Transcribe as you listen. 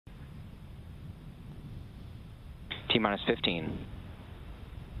T-minus 15.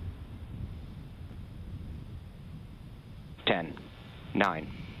 10, 9,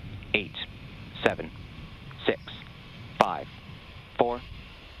 8, 7, 6, 5, 4,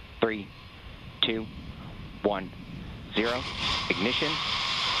 3, 2, 1, 0. Ignition.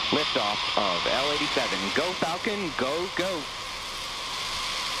 Liftoff of L-87. Go Falcon, go, go.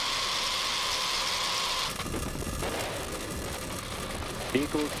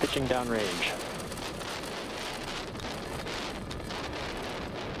 Vehicles pitching downrange.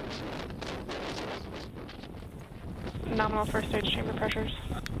 Nominal first stage chamber pressures.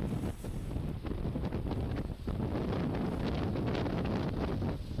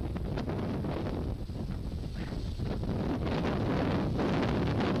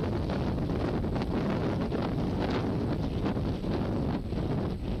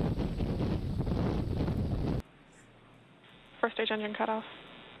 First stage engine cutoff.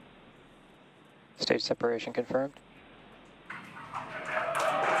 Stage separation confirmed.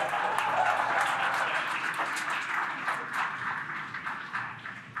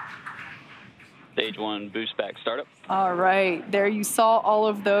 Stage 1 boost back startup. All right, there you saw all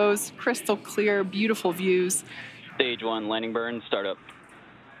of those crystal clear, beautiful views. Stage 1 landing burn startup.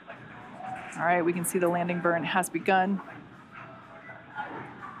 All right, we can see the landing burn has begun.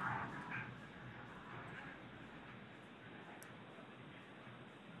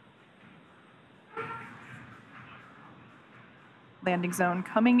 Landing zone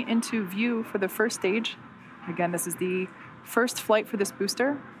coming into view for the first stage. Again, this is the first flight for this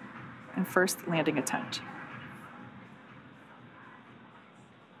booster and first landing attempt.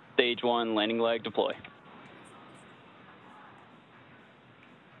 Stage 1 landing leg deploy.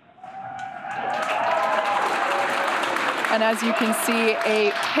 And as you can see,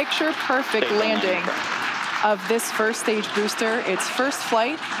 a picture-perfect landing of this first stage booster. Its first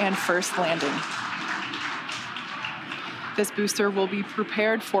flight and first landing. This booster will be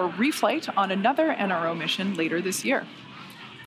prepared for reflight on another NRO mission later this year.